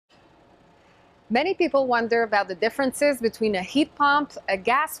Many people wonder about the differences between a heat pump, a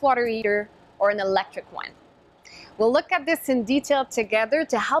gas water heater, or an electric one. We'll look at this in detail together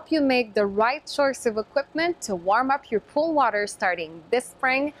to help you make the right choice of equipment to warm up your pool water starting this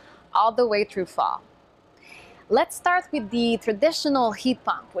spring all the way through fall. Let's start with the traditional heat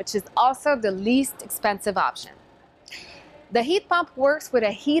pump, which is also the least expensive option. The heat pump works with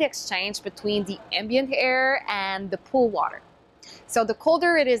a heat exchange between the ambient air and the pool water. So the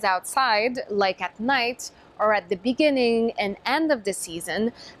colder it is outside, like at night or at the beginning and end of the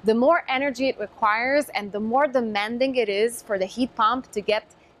season, the more energy it requires and the more demanding it is for the heat pump to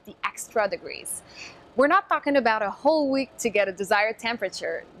get the extra degrees. We're not talking about a whole week to get a desired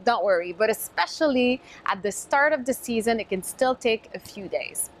temperature, don't worry, but especially at the start of the season, it can still take a few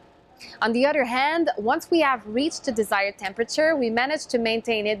days. On the other hand, once we have reached the desired temperature, we manage to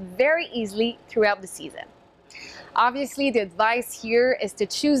maintain it very easily throughout the season. Obviously, the advice here is to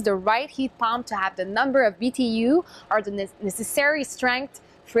choose the right heat pump to have the number of BTU or the necessary strength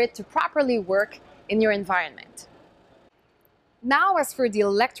for it to properly work in your environment. Now, as for the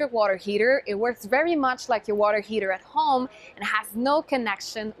electric water heater, it works very much like your water heater at home and has no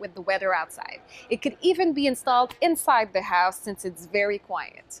connection with the weather outside. It could even be installed inside the house since it's very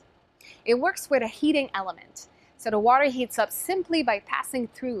quiet. It works with a heating element, so the water heats up simply by passing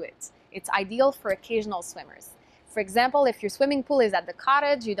through it. It's ideal for occasional swimmers. For example, if your swimming pool is at the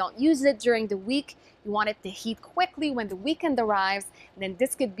cottage, you don't use it during the week, you want it to heat quickly when the weekend arrives, then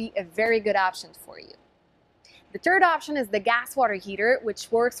this could be a very good option for you. The third option is the gas water heater,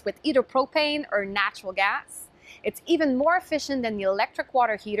 which works with either propane or natural gas. It's even more efficient than the electric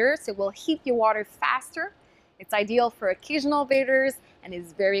water heater, so it will heat your water faster. It's ideal for occasional bathers and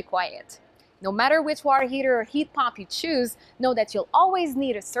is very quiet. No matter which water heater or heat pump you choose, know that you'll always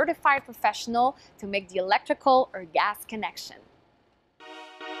need a certified professional to make the electrical or gas connection.